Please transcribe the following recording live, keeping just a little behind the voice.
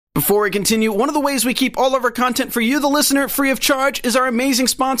Before we continue, one of the ways we keep all of our content for you, the listener, free of charge is our amazing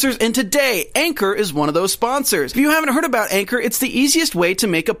sponsors, and today, Anchor is one of those sponsors. If you haven't heard about Anchor, it's the easiest way to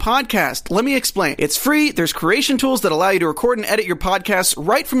make a podcast. Let me explain. It's free, there's creation tools that allow you to record and edit your podcasts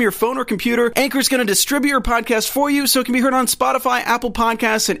right from your phone or computer. Anchor's going to distribute your podcast for you so it can be heard on Spotify, Apple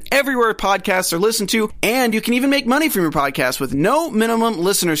Podcasts, and everywhere podcasts are listened to, and you can even make money from your podcast with no minimum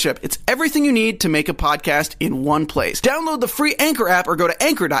listenership. It's everything you need to make a podcast in one place. Download the free Anchor app or go to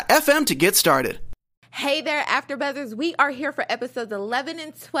anchor.fm to get started. Hey there, AfterBuzzers. We are here for episodes 11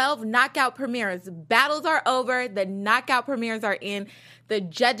 and 12, knockout premieres. Battles are over. The knockout premieres are in. The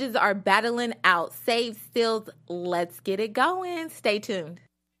judges are battling out. Save stills. Let's get it going. Stay tuned.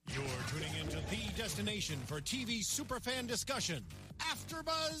 You're tuning into the destination for TV superfan discussion,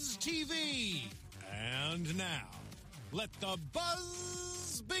 AfterBuzz TV. And now, let the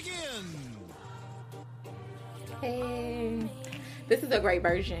buzz begin. Hey. This is a great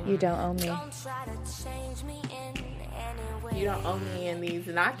version. You don't own me. You don't own me in these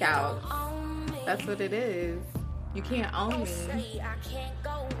knockouts. That's what it is. You can't own me.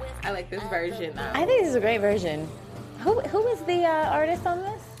 I like this version though. I think this is a great version. Who is the artist on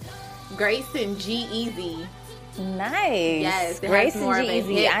this? Grace and G-Eazy. Nice. Yes, Grace and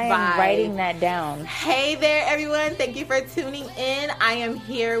G-Eazy. I am writing that down. Hey there, everyone. Thank you for tuning in. I am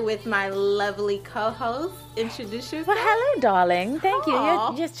here with my lovely co-host. Introduce yourself. Well, hello, darling. Thank you.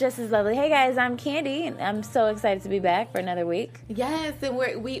 Aww. You're just as lovely. Hey, guys, I'm Candy, and I'm so excited to be back for another week. Yes, and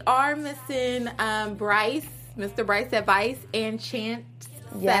we are missing Bryce, Mr. Bryce Advice, and Chance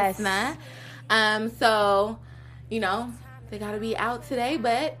Cessna. So, you know, they got to be out today,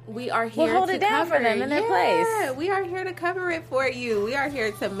 but we are here to cover it. We'll hold it down for them in their place. We are here to cover it for you. We are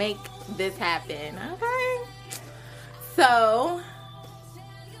here to make this happen. Okay. So,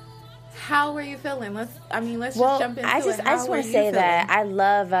 how are you feeling? Let's just jump into it. I just want to say that I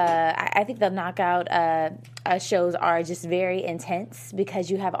love, I think the knockout shows are just very intense because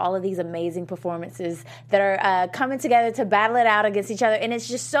you have all of these amazing performances that are coming together to battle it out against each other. And it's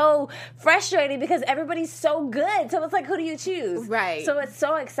just so frustrating because everybody's so good. So it's like, who do you choose? Right. So it's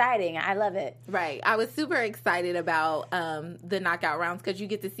so exciting. I love it. Right. I was super excited about the knockout rounds because you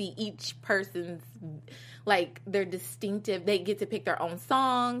get to see each person's, like, their distinctive, they get to pick their own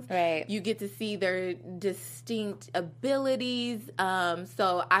songs. Right. You get to see their distinct abilities.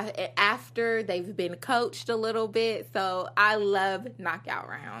 After they've been coached a little bit. So I love knockout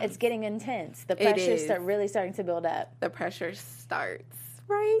rounds. It's getting intense. The pressure's really starting to build up. The pressure starts,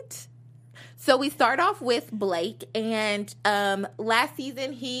 right? So we start off with Blake, and last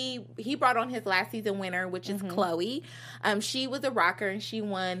season he brought on his last season winner, which is Chloe. She was a rocker, and she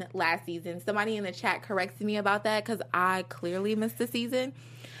won last season. Somebody in the chat corrected me about that because I clearly missed the season.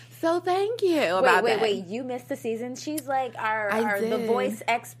 So thank you about that. Wait, you missed the season? She's like the voice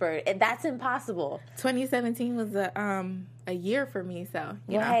expert. That's impossible. 2017 was a year for me, so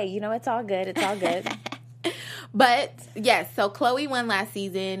you know. Hey, it's all good. It's all good. But yes, so Chloe won last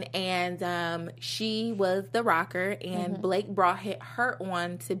season, and she was the rocker, and Blake brought her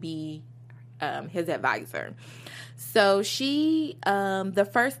on to be his advisor. So she, the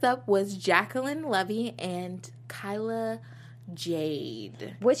first up was Jacqueline Lovey and Kyla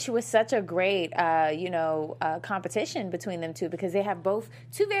Jade, which was such a great competition between them two because they have both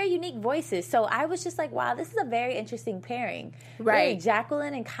two very unique voices. So I was just like, wow, this is a very interesting pairing. Right. Really,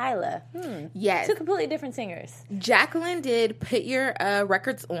 Jacqueline and Kyla. Yes. Two completely different singers. Jacqueline did Put Your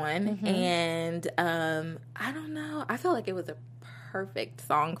Records On, and I don't know, I feel like it was a perfect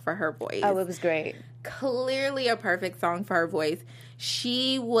song for her voice. Oh, it was great. Clearly a perfect song for her voice.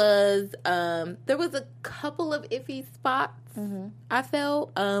 She was, there was a couple of iffy spots, I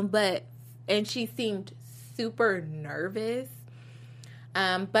felt, and she seemed super nervous.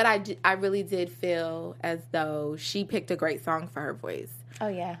 But I really did feel as though she picked a great song for her voice. Oh,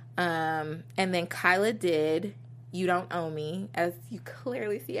 yeah. And then Kyla did You Don't Owe Me. As you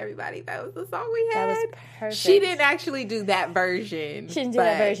clearly see, everybody, that was the song we had. That was perfect. She didn't actually do that version. She didn't do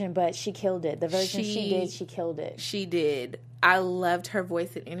that version, but she killed it. The version she did, she killed it. She did. I loved her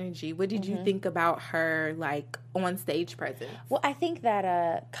voice and energy. What did you think about her, like, on stage presence? Well, I think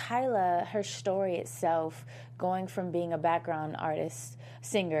that Kyla, her story itself, going from being a background artist,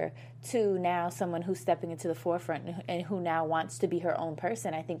 singer, to now someone who's stepping into the forefront and who now wants to be her own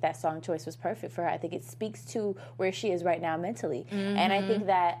person, I think that song choice was perfect for her. I think it speaks to where she is right now mentally. And I think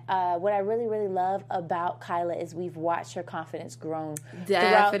that what I really, really love about Kyla is we've watched her confidence grow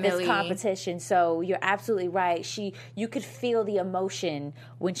throughout this competition. So you're absolutely right. You could feel the emotion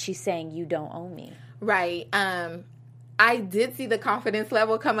when she's saying, "You don't own me." Right. I did see the confidence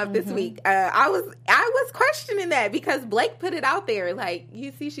level come up this week. I was questioning that because Blake put it out there. Like,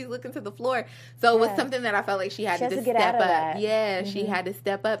 you see, she's looking to the floor. So it was something that I felt like she had to get step out of up. that. Yeah, she had to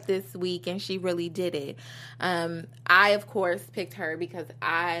step up this week, and she really did it. I, of course, picked her because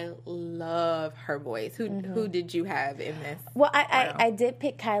I love her voice. Who did you have in this? Well, I did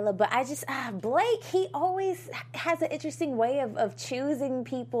pick Kyla, but I just, Blake, he always has an interesting way of choosing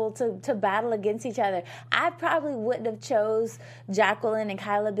people to battle against each other. I probably wouldn't have chose Jacqueline and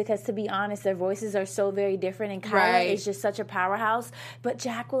Kyla because, to be honest, their voices are so very different, and Kyla is just such a powerhouse. But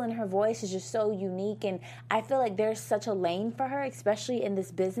Jacqueline, her voice is just so unique, and I feel like there's such a lane for her, especially in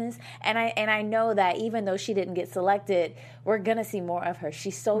this business. And I know that even though she didn't get selected, we're gonna see more of her.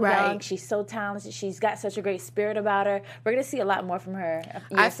 She's so young, she's so talented, she's got such a great spirit about her. We're gonna see a lot more from her.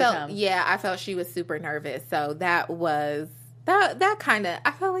 I felt she was super nervous. So that was that kind of.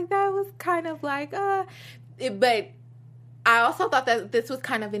 I felt like that was kind of like but I also thought that this was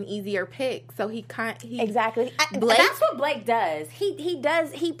kind of an easier pick. So exactly. That's what Blake does.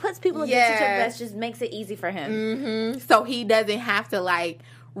 He puts people against each other. That just makes it easy for him. Mm-hmm. So he doesn't have to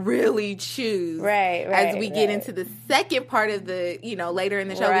really choose. As we get into the second part of the, later in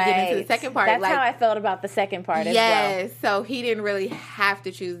the show, we get into the second part. That's how I felt about the second part as well. Yes. So he didn't really have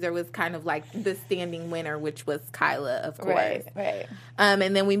to choose. There was kind of the standing winner, which was Kyla, of course. Right.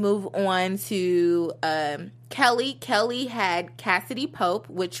 And then we move on to Kelly. Kelly had Cassidy Pope,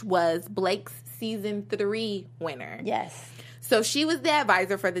 which was Blake's season 3 winner. Yes. So she was the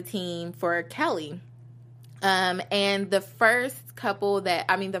advisor for the team for Kelly. And the first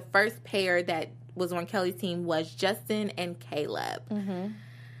the first pair that was on Kelly's team was Justin and Caleb. Mm-hmm.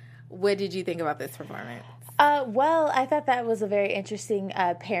 What did you think about this performance? Well, I thought that was a very interesting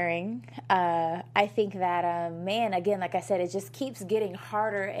pairing. I think that, again, like I said, it just keeps getting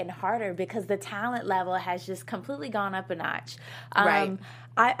harder and harder because the talent level has just completely gone up a notch.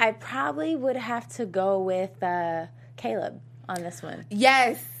 I probably would have to go with Caleb on this one.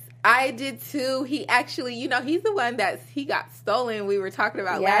 Yes. I did too. He actually, he's the one he got stolen. We were talking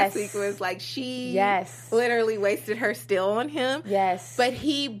about last week. Was she literally wasted her steal on him. Yes, but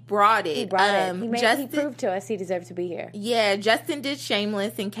he brought it. He proved to us he deserved to be here. Yeah, Justin did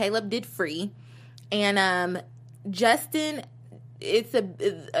Shameless and Caleb did Free, and Justin.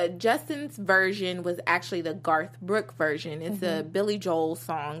 Justin's version was actually the Garth Brooks version. It's a Billy Joel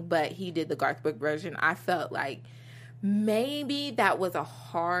song, but he did the Garth Brooks version. I felt like maybe that was a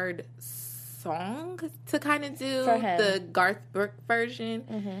hard song to kind of do, the Garth Brooks version.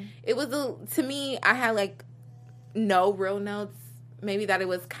 Mm-hmm. It was, to me, I had no real notes. Maybe that it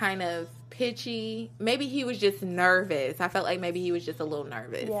was kind of pitchy. Maybe he was just nervous. I felt like maybe he was just a little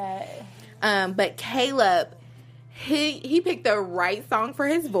nervous. Yeah. But Caleb, he picked the right song for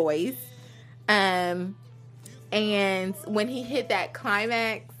his voice. And when he hit that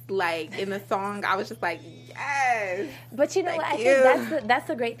climax, in the song, I was just like, yes. But you know what? I think that's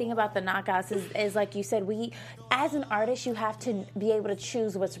the great thing about the knockouts is like you said, as an artist, you have to be able to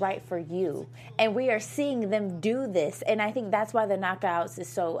choose what's right for you. And we are seeing them do this. And I think that's why the knockouts is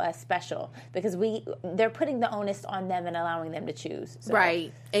so special, because they're putting the onus on them and allowing them to choose. So.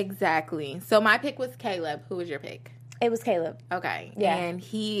 Right. Exactly. So my pick was Caleb. Who was your pick? It was Caleb. Okay. Yeah. And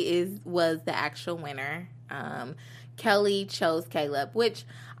he was the actual winner. Kelly chose Caleb, which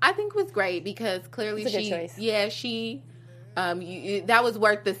I think was great because clearly it's a good choice. Yeah, she, that was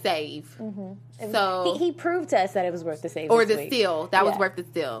worth the save. Mm-hmm. So he proved to us that it was worth the save. Or the steal. That was worth the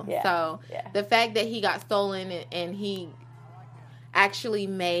steal. Yeah. So the fact that he got stolen and he actually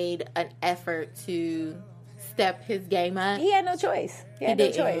made an effort to step his game up. He had no choice. He had no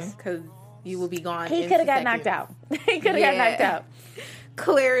choice. Because you will be gone. He could have got knocked out. He could have got knocked out.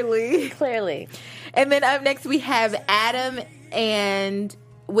 Clearly. And then up next we have Adam, and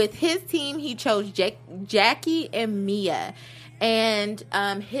with his team he chose Jackie and Mia. And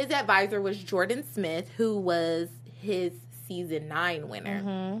his advisor was Jordan Smith, who was his season 9 winner.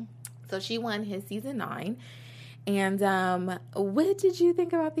 Mm-hmm. So she won his season 9. And what did you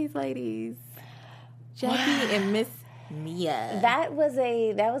think about these ladies? Jackie and Miss Mia. That was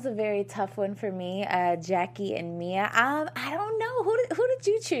a very tough one for me, Jackie and Mia. I don't know. Who did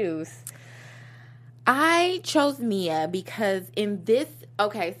you choose? I chose Mia because in this.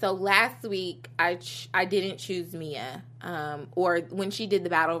 Okay, so last week I didn't choose Mia. Or when she did the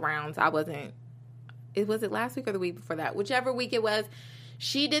battle rounds, I wasn't. Was it last week or the week before that? Whichever week it was,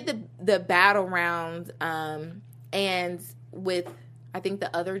 she did the battle rounds. And with, I think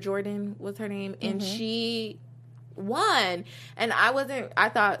the other Jordan was her name, and she won. And I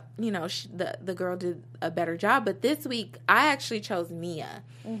thought, the girl did a better job. But this week, I actually chose Mia.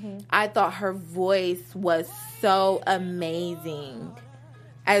 Mm-hmm. I thought her voice was so amazing,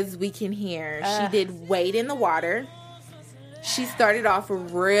 as we can hear. She did Wade in the Water. She started off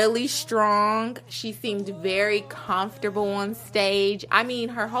really strong. She seemed very comfortable on stage. I mean,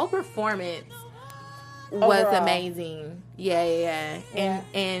 her whole performance was amazing. Yeah.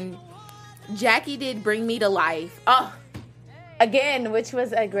 And Jackie did Bring Me to Life. Oh, again, which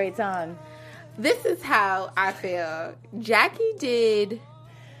was a great song. This is how I feel. Jackie did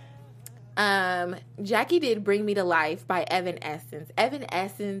Bring Me to Life by Evanescence.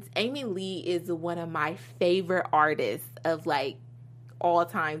 Evanescence, Amy Lee is one of my favorite artists of like all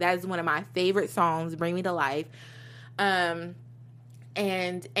time. That is one of my favorite songs, Bring Me to Life. And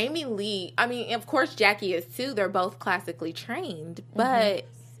Amy Lee, I mean, of course Jackie is too. They're both classically trained, but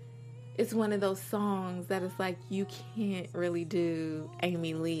it's one of those songs that is like, you can't really do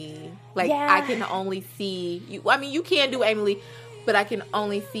Amy Lee. Like, I can only see you. I mean, you can do Amy Lee, but I can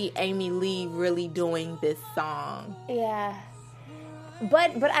only see Amy Lee really doing this song. Yeah.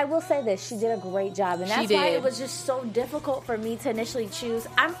 But I will say this, she did a great job, and that's why it was just so difficult for me to initially choose.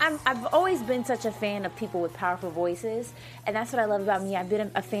 I've always been such a fan of people with powerful voices, and that's what I love about Mia. I've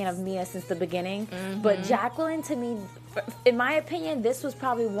been a fan of Mia since the beginning, but Jacqueline, to me, in my opinion, this was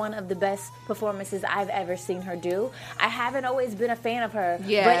probably one of the best performances I've ever seen her do. I haven't always been a fan of her,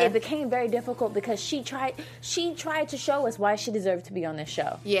 but it became very difficult because she tried to show us why she deserved to be on this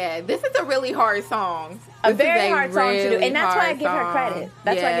show. Yeah, this is a really hard song. A very hard song to do, and that's why I give her credit.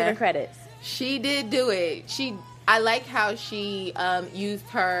 That's why I give her credit. She did do it. I like how she used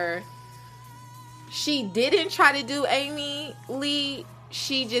her. She didn't try to do Amy Lee.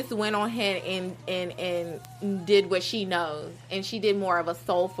 She just went on ahead and did what she knows, and she did more of a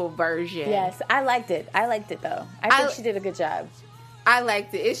soulful version. Yes, I liked it. though. I think she did a good job. I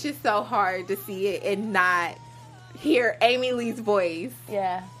liked it. It's just so hard to see it and not hear Amy Lee's voice.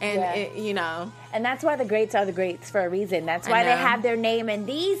 Yeah. And and that's why the greats are the greats for a reason. That's why they have their name, and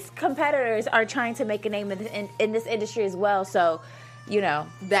these competitors are trying to make a name in this industry as well. So,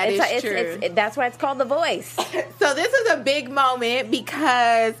 that is true. That's why it's called The Voice. So this is a big moment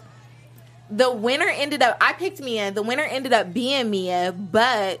because the winner I picked Mia. The winner ended up being Mia,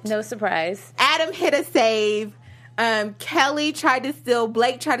 but no surprise. Adam hit a save. Kelly tried to steal,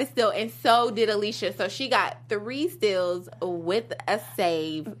 Blake tried to steal, and so did Alicia. So she got 3 steals with a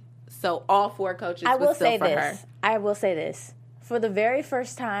save. So all 4 coaches would steal for her. I will say this. For the very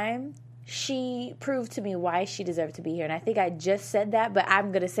first time, she proved to me why she deserved to be here. And I think I just said that, but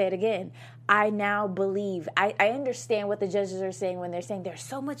I'm going to say it again. I now believe, I understand what the judges are saying when they're saying there's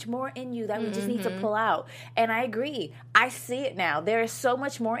so much more in you that we just need to pull out. And I agree. I see it now. There is so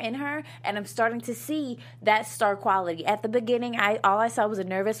much more in her, and I'm starting to see that star quality. At the beginning, all I saw was a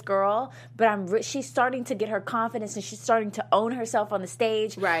nervous girl, but she's starting to get her confidence, and she's starting to own herself on the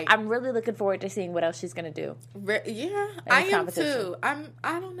stage. Right. I'm really looking forward to seeing what else she's going to do. Yeah, I am too.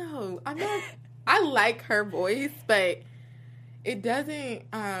 I don't know. I like her voice, but it doesn't,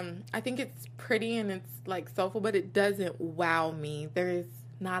 I think it's pretty and it's like soulful, but it doesn't wow me. There is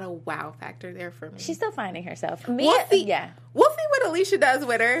not a wow factor there for me. She's still finding herself. We'll see what Alicia does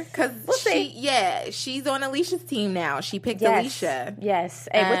with her, because she's on Alicia's team now. She picked Alicia. Yes,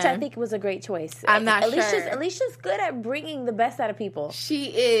 which I think was a great choice. I'm not sure. Alicia's good at bringing the best out of people. She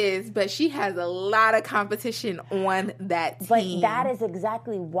is, but she has a lot of competition on that team. But that is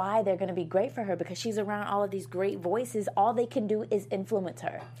exactly why they're going to be great for her, because she's around all of these great voices. All they can do is influence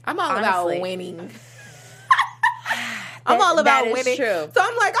her. I'm all about winning. I'm all about winning. True. So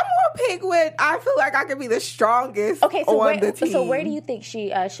I'm like, I'm going to pick what I feel like I could be the strongest on the team. So where do you think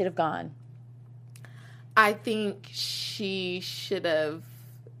she should have gone? I think she should have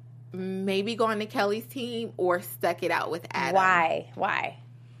maybe gone to Kelly's team or stuck it out with Adam. Why?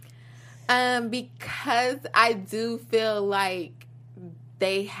 Because I do feel like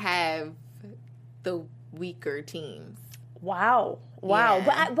they have the weaker teams. Wow.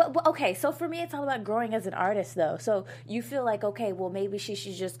 Yeah. But okay, so for me, it's all about growing as an artist, though. So you feel like, okay, well, maybe she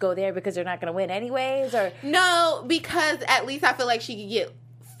should just go there because they're not going to win anyways, or no? Because at least I feel like she could get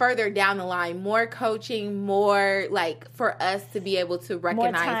further down the line, more coaching, more like for us to be able to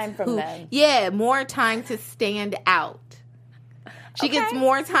recognize more time from them. Yeah, more time to stand out. She gets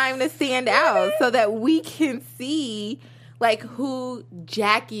more time to stand out so that we can see like who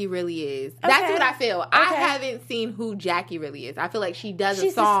Jackie really is. That's what I feel. I haven't seen who Jackie really is. I feel like she does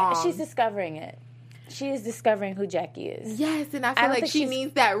a song. She's discovering it. She is discovering who Jackie is. Yes, and I feel like she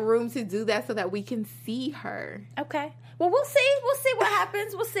needs that room to do that so that we can see her. Okay. Well, we'll see. We'll see what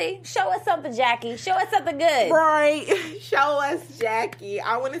happens. We'll see. Show us something, Jackie. Show us something good. Right. Show us Jackie.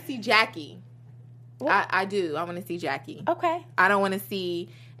 I want to see Jackie. I do. I want to see Jackie. Okay. I don't want to see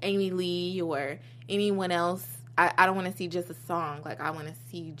Amy Lee or anyone else. I don't want to see just a song. Like, I want to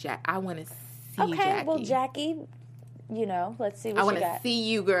see I want to see Jackie. Okay, well, Jackie, let's see what I want to see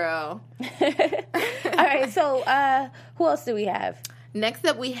you, girl. All right, so who else do we have? Next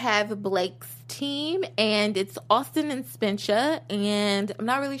up, we have Blake's team, and it's Austin and Spencha, and I'm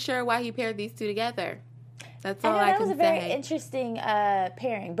not really sure why he paired these two together. That's all I can say. That was a very interesting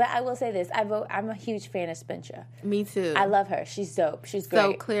pairing, but I will say this. I'm a huge fan of Spencha. Me too. I love her. She's dope. She's great.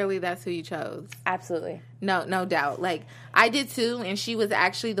 So clearly that's who you chose. Absolutely. No doubt. Like, I did too, and she was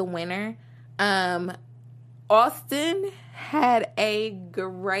actually the winner. Austin had a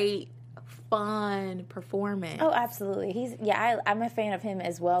great, fun performance. Oh, absolutely. I'm a fan of him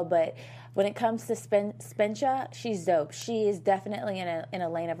as well, but when it comes to Spencha, she's dope. She is definitely in a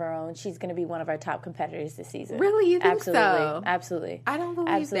lane of her own. She's going to be one of our top competitors this season. Really? You think Absolutely. so? Absolutely. I don't believe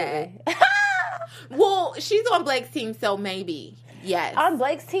Absolutely. that. Well, she's on Blake's team, so maybe. Yes. On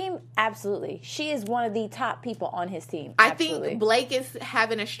Blake's team, absolutely. She is one of the top people on his team. I Absolutely. think Blake is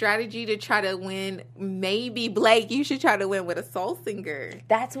having a strategy to try to win. Maybe, Blake, you should try to win with a soul singer.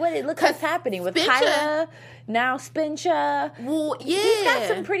 That's what it looks like happening with Spencha, Kyla, now Spencha. Well, yeah. He's got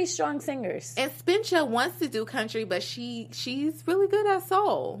some pretty strong singers. And Spencha wants to do country, but she's really good at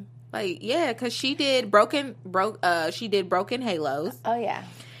soul. Like, yeah, because she did Broken Halos. Oh, yeah.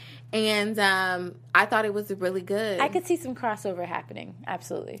 And I thought it was really good. I could see some crossover happening.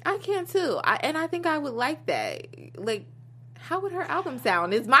 Absolutely. I can too. I think I would like that. Like, how would her album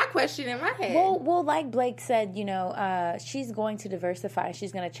sound is my question in my head. Well, like Blake said, she's going to diversify.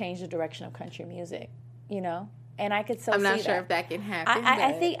 She's going to change the direction of country music, And I could so I'm not see sure that. if that can happen.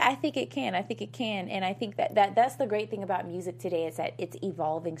 I think it can. I think it can, and I think that's the great thing about music today is that it's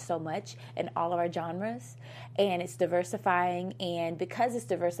evolving so much in all of our genres, and it's diversifying. And because it's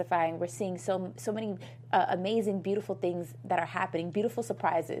diversifying, we're seeing so many amazing, beautiful things that are happening, beautiful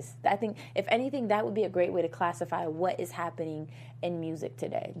surprises. I think, if anything, that would be a great way to classify what is happening in music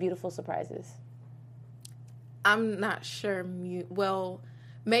today. Beautiful surprises. I'm not sure.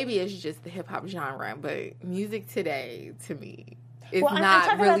 Maybe it's just the hip hop genre, but music today, to me, is I'm not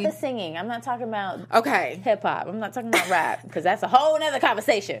talking really about the singing. I'm not talking about hip hop. I'm not talking about rap because that's a whole other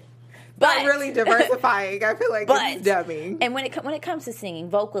conversation. But really diversifying, I feel like it's dummy. And when it comes to singing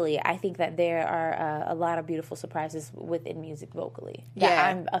vocally, I think that there are a lot of beautiful surprises within music vocally.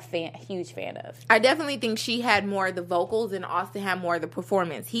 That I'm a huge fan of. I definitely think she had more of the vocals and Austin had more of the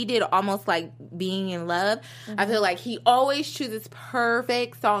performance. He did almost like Being in Love. Mm-hmm. I feel like he always chooses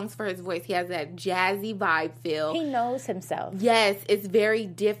perfect songs for his voice. He has that jazzy vibe feel. He knows himself. Yes, it's very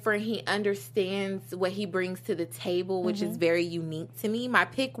different. He understands what he brings to the table, which is very unique to me. My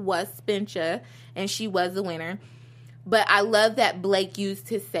pick was Spencha, and she was the winner. But I love that Blake used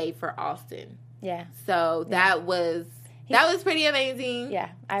his save for Austin. Yeah. So that was pretty amazing. Yeah.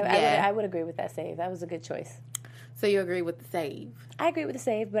 I would agree with that save. That was a good choice. So you agree with the save? I agree with the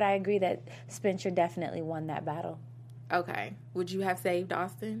save, but I agree that Spencer definitely won that battle. Okay. Would you have saved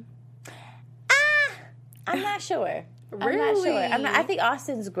Austin? I'm not sure. Really? I'm not sure. I think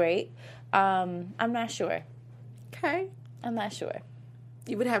Austin's great. I'm not sure. Okay. I'm not sure.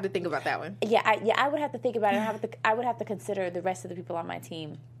 You would have to think about that one. Yeah, I would have to think about it. I would have to consider the rest of the people on my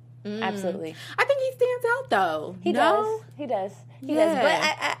team. Absolutely. I think he stands out, though. He does. He does. But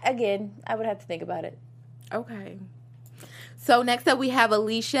I would have to think about it. Okay. So next up we have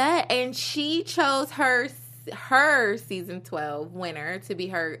Alicia, and she chose her season 12 winner to be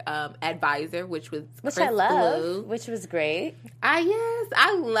her advisor, which Chris I love, Blue. which was great. I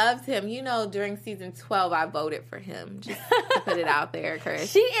loved him. During season 12, I voted for him. Just to put it out there,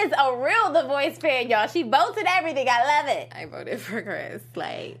 Chris. She is a real The Voice fan, y'all. She votes in everything. I love it. I voted for Chris,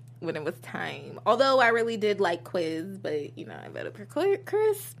 when it was time. Although I really did like Quiz, but I voted for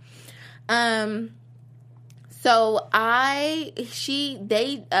Chris. So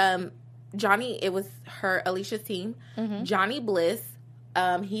Johnny, it was Alicia's team. Mm-hmm. Johnny Bliss,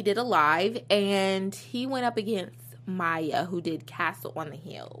 he did a live, and he went up against Maya, who did Castle on the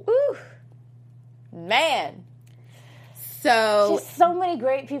Hill. Ooh, man. So she's so many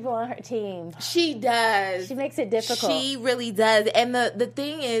great people on her team. She does. She makes it difficult. She really does. And the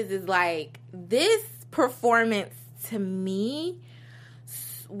thing is this performance to me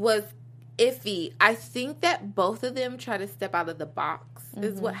was iffy. I think that both of them try to step out of the box.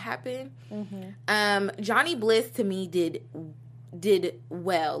 Is what happened. Mm-hmm. Johnny Bliss to me did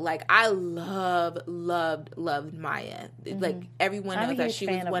well. I loved Maya. Everyone knows that she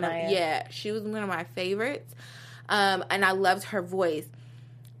was one of she was one of my favorites. And I loved her voice.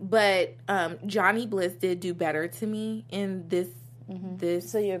 But Johnny Bliss did do better to me in this.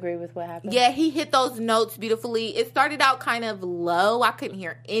 So you agree with what happened? Yeah, he hit those notes beautifully. It started out kind of low. I couldn't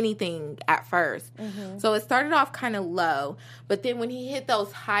hear anything at first. So it started off kind of low. But then when he hit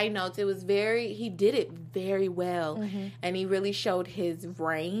those high notes, he did it very well. And he really showed his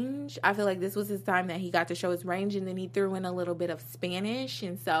range. I feel like this was his time that he got to show his range. And then he threw in a little bit of Spanish.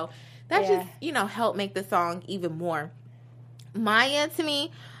 And so that just, helped make the song even more. Maya, to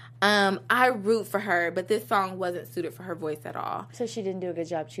me, I root for her, but this song wasn't suited for her voice at all. So she didn't do a good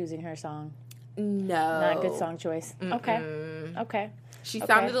job choosing her song? No. Not a good song choice. Okay. She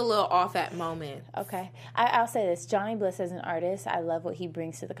sounded a little off at moments. Okay. I'll say this. Johnny Bliss as an artist, I love what he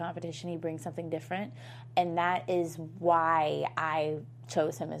brings to the competition. He brings something different, and that is why I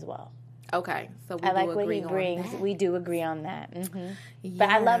chose him as well. Okay, so I like what he brings. We do agree on that. But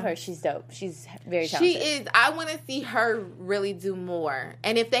I love her. She's dope. She's very talented. She is. I want to see her really do more.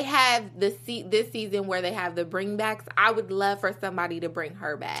 And if they have this season where they have the bringbacks, I would love for somebody to bring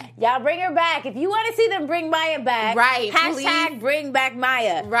her back. Y'all bring her back. If you want to see them bring Maya back, right? Hashtag bring back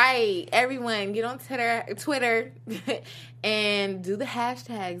Maya. Right. Everyone, get on Twitter and do the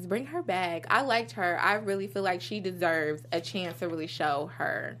hashtags. Bring her back. I liked her. I really feel like she deserves a chance to really show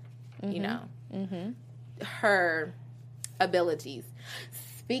her. Her abilities.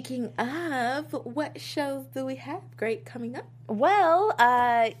 Speaking of, what shows do we have great coming up? Well,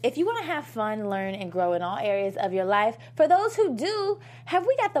 if you want to have fun, learn, and grow in all areas of your life, for those who do, have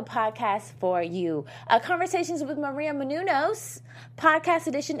we got the podcast for you? Conversations with Maria Menounos. Podcast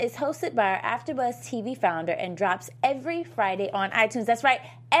edition is hosted by our AfterBuzz TV founder and drops every Friday on iTunes. That's right,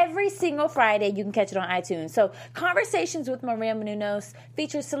 every single Friday you can catch it on iTunes. So Conversations with Maria Menounos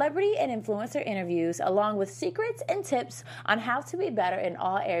features celebrity and influencer interviews along with secrets and tips on how to be better in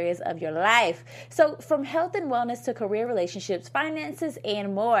all areas of your life. So from health and wellness to career relationships, finances,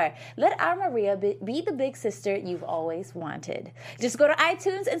 and more. Let our Maria be the big sister you've always wanted. Just go to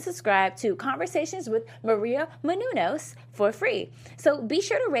iTunes and subscribe to Conversations with Maria Menounos for free. So be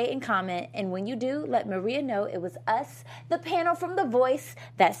sure to rate and comment, and when you do, let Maria know it was us, the panel from The Voice,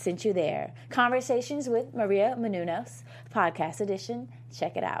 that sent you there. Conversations with Maria Menounos, podcast edition.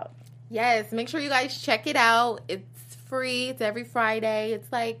 Check it out. Yes, make sure you guys check it out. It's free. It's every Friday.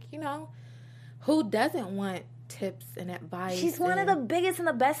 It's like, who doesn't want tips and advice? She's one of the biggest and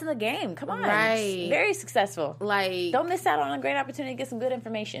the best in the game. Come on. Right. She's very successful. Like, don't miss out on a great opportunity to get some good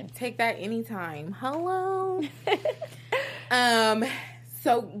information. Take that anytime. Hello.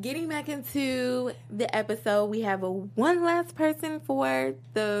 So getting back into the episode, we have one last person for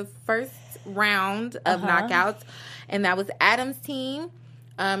the first round of knockouts, and that was Adam's team.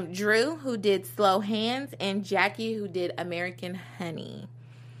 Drew, who did Slow Hands, and Jackie, who did American Honey.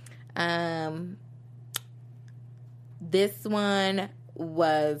 This one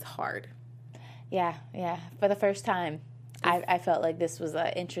was hard. Yeah. For the first time, I felt like this was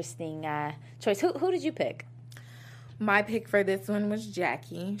an interesting choice. Who did you pick? My pick for this one was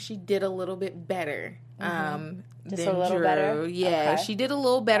Jackie. She did a little bit better than Just a little Drew. better? Yeah, Okay. She did a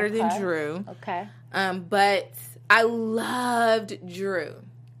little better than Drew. Okay. But I loved Drew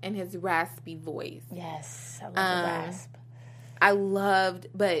and his raspy voice. Yes, I love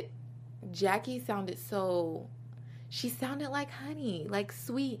the rasp. But Jackie sounded she sounded like honey, like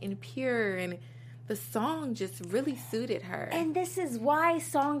sweet and pure, and the song just really suited her. And this is why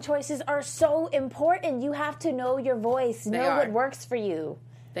song choices are so important. You have to know your voice, know what works for you.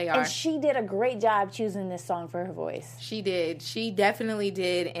 They are. And she did a great job choosing this song for her voice. She did. She definitely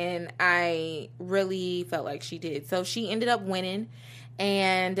did, and I really felt like she did. So she ended up winning,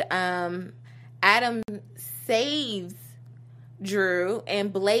 and Adam saves Drew,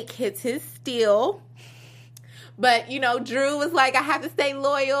 and Blake hits his steal. But, Drew was like, I have to stay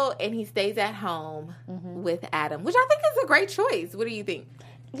loyal, and he stays at home with Adam, which I think is a great choice. What do you think?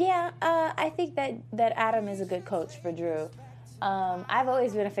 Yeah, I think that Adam is a good coach for Drew. I've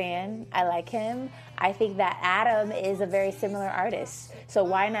always been a fan. I like him. I think that Adam is a very similar artist. So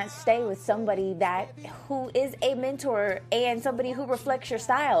why not stay with somebody who is a mentor and somebody who reflects your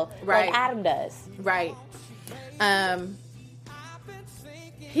style like Adam does? Right.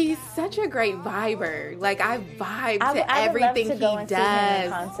 He's such a great viber. Like, I vibe to everything he does. See him in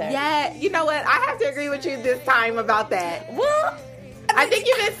concert. Yeah, you know what? I have to agree with you this time about that. Well, I think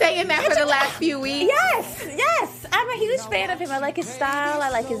you've been saying that for the last few weeks. Yes. I'm a huge fan of him. I like his style. I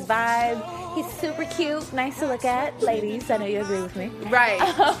like his vibe. He's super cute, nice to look at. Ladies, I know you agree with me. Right.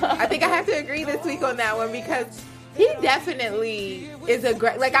 I think I have to agree this week on that one because He definitely is a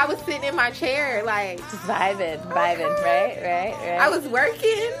great, like, I was sitting in my chair, like, just vibing, right? I was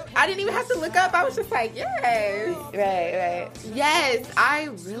working. I didn't even have to look up. I was just like, yes. Right. Yes, I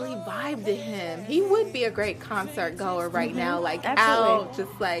really vibed to him. He would be a great concert goer right now, like, Absolutely. out,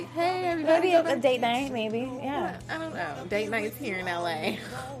 just like, hey, everybody. Maybe a date night, maybe, yeah. I don't know. Date nights here in LA.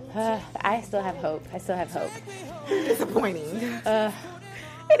 I still have hope. Disappointing.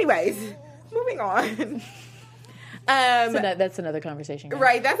 Anyways, moving on. So that's another conversation, guys.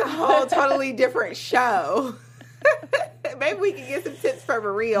 Right, that's a whole totally different show. Maybe we can get some tips from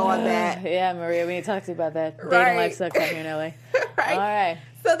Maria on that. Yeah, Maria, we need to talk to you about that. Right. Dating life sucks out here in LA. Right. All right.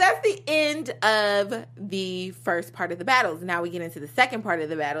 So that's the end of the first part of the battles. Now we get into the second part of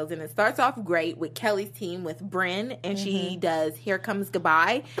the battles, and it starts off great with Kelly's team with Brynn, and she does Here Comes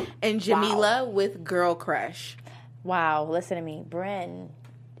Goodbye, and Jamila with Girl Crush. Wow, listen to me. Brynn,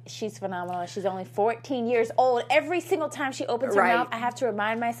 she's phenomenal. She's only 14 years old. Every single time she opens her mouth, I have to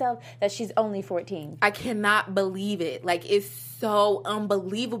remind myself that she's only 14. I cannot believe it. Like, it's so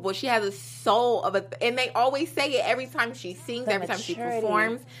unbelievable. She has a soul of and they always say it every time she sings, every time she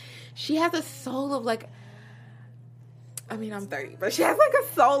performs. She has a soul of, like, I mean, I'm 30, but she has, like,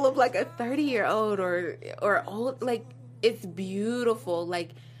 a soul of, like, a 30-year-old or old. Like, it's beautiful. Like,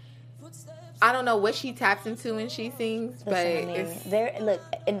 I don't know what she taps into when she sings, but look,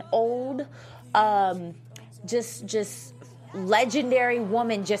 an old, just legendary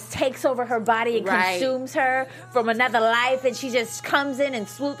woman just takes over her body and consumes her from another life, and she just comes in and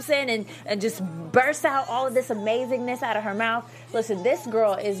swoops in and just bursts out all of this amazingness out of her mouth. Listen, this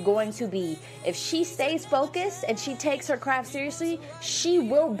girl is going to be, if she stays focused and she takes her craft seriously, she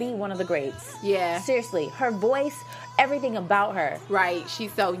will be one of the greats. Yeah. Seriously. Her voice, everything about her. Right.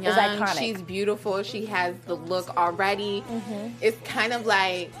 She's so young. Iconic. She's beautiful. She has the look already. It's kind of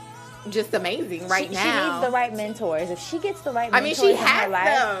like just amazing now. She needs the right mentors. If she gets the right mentors she in has her life,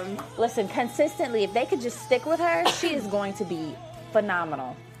 them. Listen, consistently, if they could just stick with her, she is going to be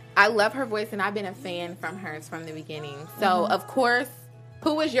phenomenal. I love her voice, and I've been a fan from hers from the beginning. So, of course,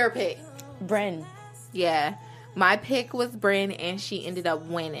 who was your pick? Brynn. Yeah. My pick was Brynn, and she ended up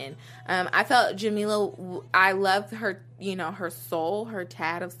winning. I felt Jamila, I loved her, her soul, her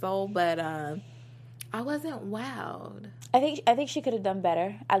tad of soul, but I wasn't wowed. I think she could have done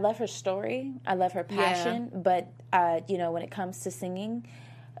better. I love her story. I love her passion. But, when it comes to singing,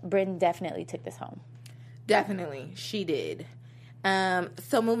 Brynn definitely took this home. Definitely. She did.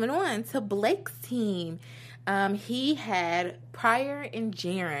 So moving on to Blake's team. He had Pryor and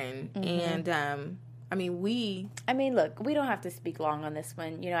Jaren. And, look, we don't have to speak long on this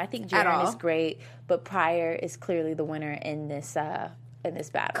one. I think Jaren is great, but Pryor is clearly the winner in this battle.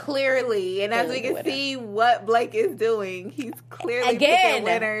 Clearly. And as we can see what Blake is doing, he's clearly picking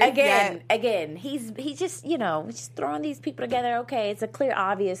winners. Again. He's just, just throwing these people together. Okay, it's a clear,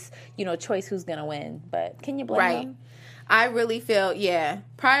 obvious, choice who's going to win. But can you blame him? I really feel,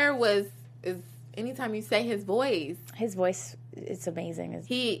 Pryor is anytime you say his voice, it's amazing.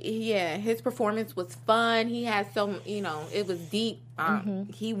 His performance was fun. He had it was deep.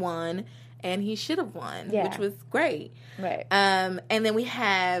 He won. And he should have won, which was great. Right. And then we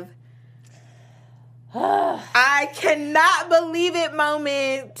have I cannot believe it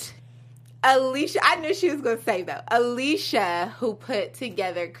moment. Alicia, I knew she was going to say, though. Alicia, who put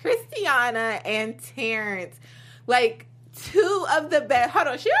together Christiana and Terrence. Like, two of the best. Hold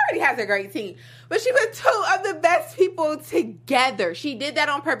on, she already has a great team. But she put two of the best people together. She did that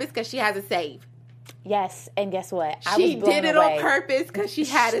on purpose because she has a save. Yes, and guess what? She did it on purpose because she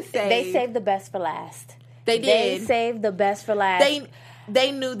had a save. They saved the best for last. They did. They saved the best for last.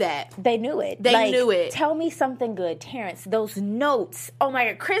 They knew that. They knew it. They knew it. Tell me something good, Terrence. Those notes. Oh my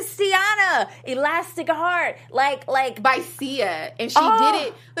God, Christiana, Elastic Heart, like by Sia, and she did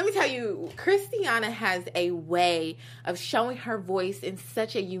it. Let me tell you, Christiana has a way of showing her voice in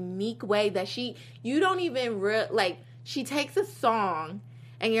such a unique way that you don't even she takes a song,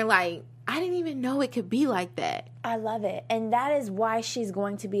 and you're like, I didn't even know it could be like that. I love it. And that is why she's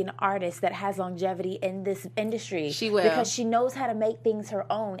going to be an artist that has longevity in this industry. She will. Because she knows how to make things her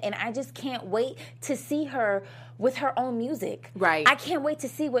own. And I just can't wait to see her with her own music. Right. I can't wait to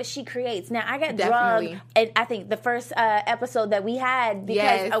see what she creates. Now, I got drugged, and I think the first episode that we had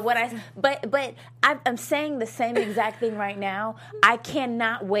because of what but I'm saying the same exact thing right now. I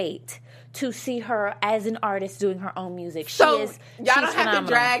cannot wait to see her as an artist doing her own music. Y'all don't have phenomenal. to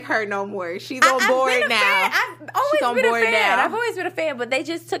drag her no more. She's on board now. I've always been a fan. I've always been a fan, but they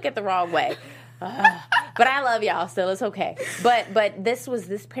just took it the wrong way. But I love y'all still. It's okay. But this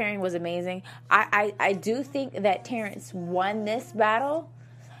pairing was amazing. I do think that Terrence won this battle,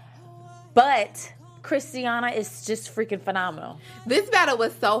 but Christiana is just freaking phenomenal. This battle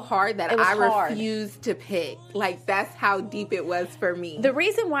was so hard that I hard. refused to pick. Like, that's how deep it was for me. The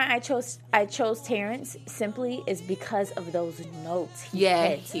reason why I chose Terrence simply is because of those notes.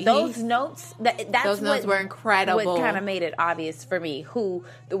 Those notes. Those notes were incredible. What kind of made it obvious for me who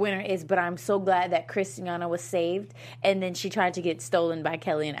the winner is. But I'm so glad that Christiana was saved, and then she tried to get stolen by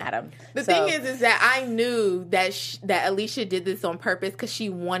Kelly and Adam. The thing is that I knew that that Alicia did this on purpose because she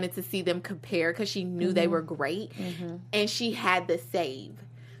wanted to see them compare because she knew they were great, and she had the save.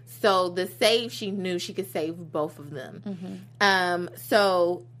 So the save, she knew she could save both of them.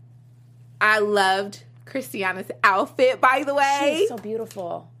 So I loved Christiana's outfit, by the way. She's so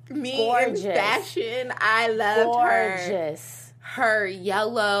beautiful. Gorgeous. In fashion, I loved her. Gorgeous. Her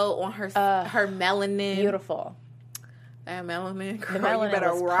yellow on her melanin. Beautiful. That melanin, girl, the melanin, you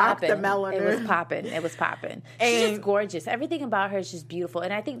better rock the melanin. It was popping. She's just gorgeous. Everything about her is just beautiful.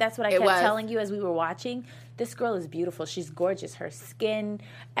 And I think that's what I kept telling you as we were watching. This girl is beautiful. She's gorgeous. Her skin,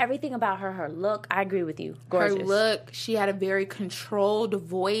 everything about her, her look. I agree with you. Gorgeous. Her look, she had a very controlled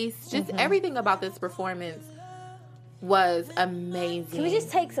voice. Just everything about this performance was amazing. Can we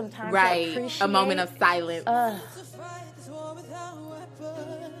just take some time to appreciate? A moment of silence.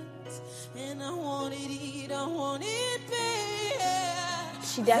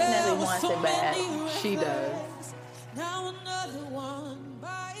 She definitely wants it bad. She does.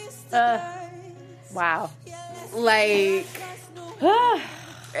 Wow. Like,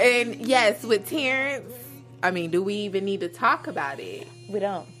 and yes, with Terrence, I mean, do we even need to talk about it? We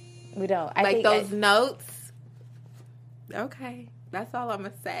don't. I like think those notes. Okay, that's all I'm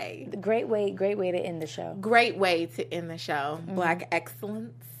gonna say. Great way to end the show. Great way to end the show. Black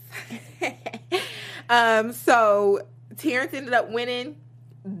excellence. So Terrence ended up winning.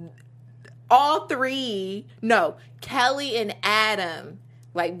 All three. No, Kelly and Adam.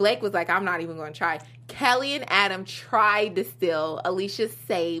 Like, Blake was like, I'm not even going to try. Kelly and Adam tried to steal. Alicia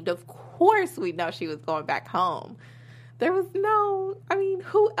saved. Of course, we know she was going back home. There was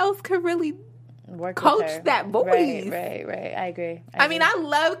who else could really coach that voice? Right. I agree. I mean, I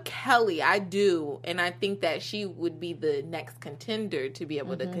love Kelly. I do. And I think that she would be the next contender to be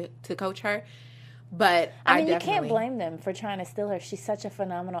able to coach her. But I mean, you can't blame them for trying to steal her. She's such a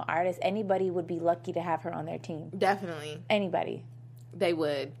phenomenal artist. Anybody would be lucky to have her on their team. Definitely. Anybody. They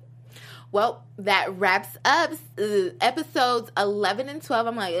would. Well, that wraps up episodes 11 and 12.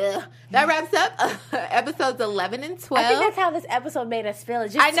 I'm like, ugh. That wraps up episodes 11 and 12. I think that's how this episode made us feel.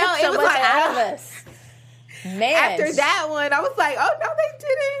 It just I know, took so it was much like, out of us. Man. After that one, I was like, oh, no, they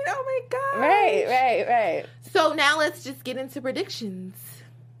didn't. Oh, my God. Right. So now let's just get into predictions.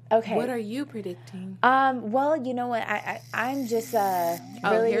 Okay. What are you predicting? Well, you know what? I'm just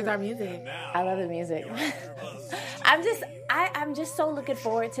really. Here's our music. I love the music. I'm just so looking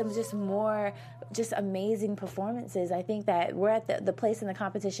forward to just more amazing performances. I think that we're at the place in the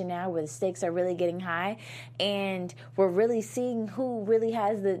competition now where the stakes are really getting high, and we're really seeing who really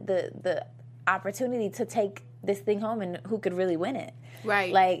has the opportunity to take this thing home and who could really win it.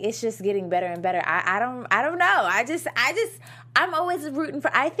 Right. Like, it's just getting better and better. I don't know. I'm always rooting for,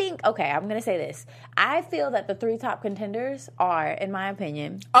 I'm going to say this. I feel that the 3 top contenders are, in my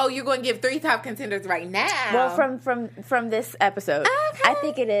opinion. Oh, you're going to give 3 top contenders right now? Well, from this episode. Okay. I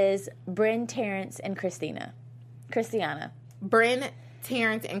think it is Bryn, Terrence, and Christiana. Bryn,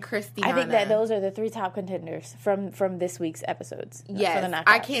 Terrence, and Christiana. I think that those are the 3 top contenders from this week's episodes. Yes,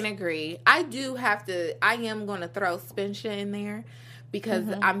 I can't agree. I am going to throw Spencer in there because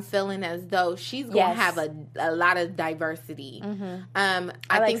I'm feeling as though she's going to have a lot of diversity. I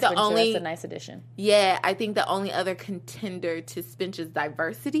think Spencer. That's a nice addition. Yeah, I think the only other contender to Spencer's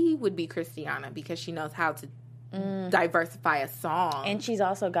diversity would be Christiana because she knows how to diversify a song. And she's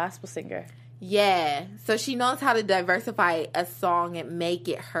also a gospel singer. Yeah, so she knows how to diversify a song and make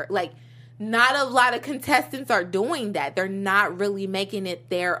it her. Like, not a lot of contestants are doing that. They're not really making it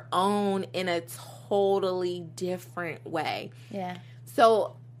their own in a totally different way. Yeah.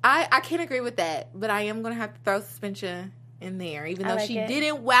 So I can't agree with that, but I am going to have to throw Spencer in there. Even though she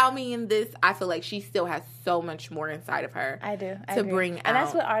didn't wow me in this, I feel like she still has so much more inside of her. I do. To bring out. And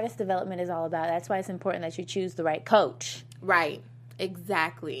that's what artist development is all about. That's why it's important that you choose the right coach. Right.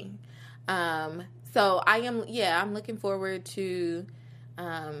 Exactly. So I'm looking forward to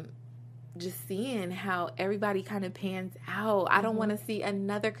just seeing how everybody kind of pans out. I don't want to see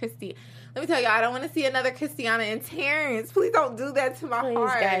another Let me tell you, I don't want to see another Christiana and Terrence. Please don't do that to my heart.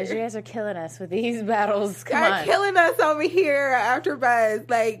 Please, guys, you guys are killing us with these battles. Come on. You're killing us over here AfterBuzz.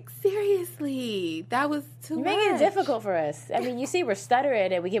 Like, seriously, that was too much. You're making it difficult for us. I mean, you see we're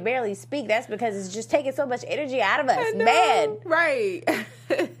stuttering and we can barely speak. That's because it's just taking so much energy out of us. Bad. Right.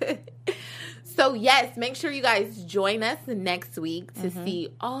 So, yes, make sure you guys join us next week to see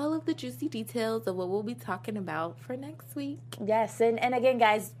all of the juicy details of what we'll be talking about for next week. Yes, and again,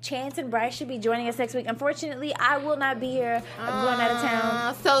 guys, Chance and Bryce should be joining us next week. Unfortunately, I will not be here. I'm going out of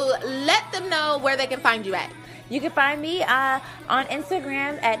town. So, let them know where they can find you at. You can find me on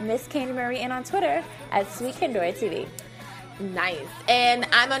Instagram at Miss Candy Marie and on Twitter at Sweet Kendora TV. Nice. And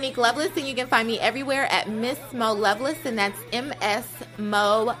I'm Monique Lovelace, and you can find me everywhere at Miss Mo Lovelace, and that's MS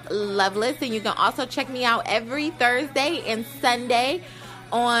Mo Lovelace. And you can also check me out every Thursday and Sunday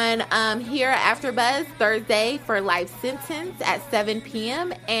on here at AfterBuzz, Thursday for Life Sentence at 7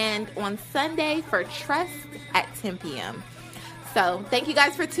 p.m. and on Sunday for Trust at 10 p.m. So thank you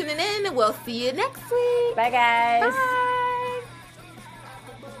guys for tuning in, and we'll see you next week. Bye, guys. Bye.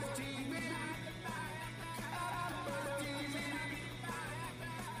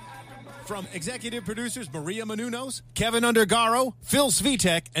 From executive producers Maria Menounos, Kevin Undergaro, Phil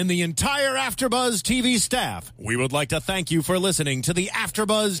Svitek, and the entire AfterBuzz TV staff, we would like to thank you for listening to the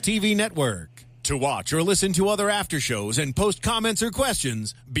AfterBuzz TV network. To watch or listen to other after shows and post comments or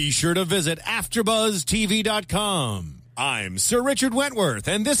questions, be sure to visit AfterBuzzTV.com. I'm Sir Richard Wentworth,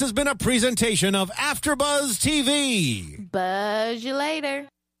 and this has been a presentation of AfterBuzz TV. Buzz you later.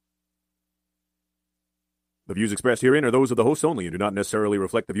 The views expressed herein are those of the hosts only and do not necessarily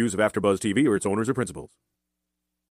reflect the views of AfterBuzz TV or its owners or principals.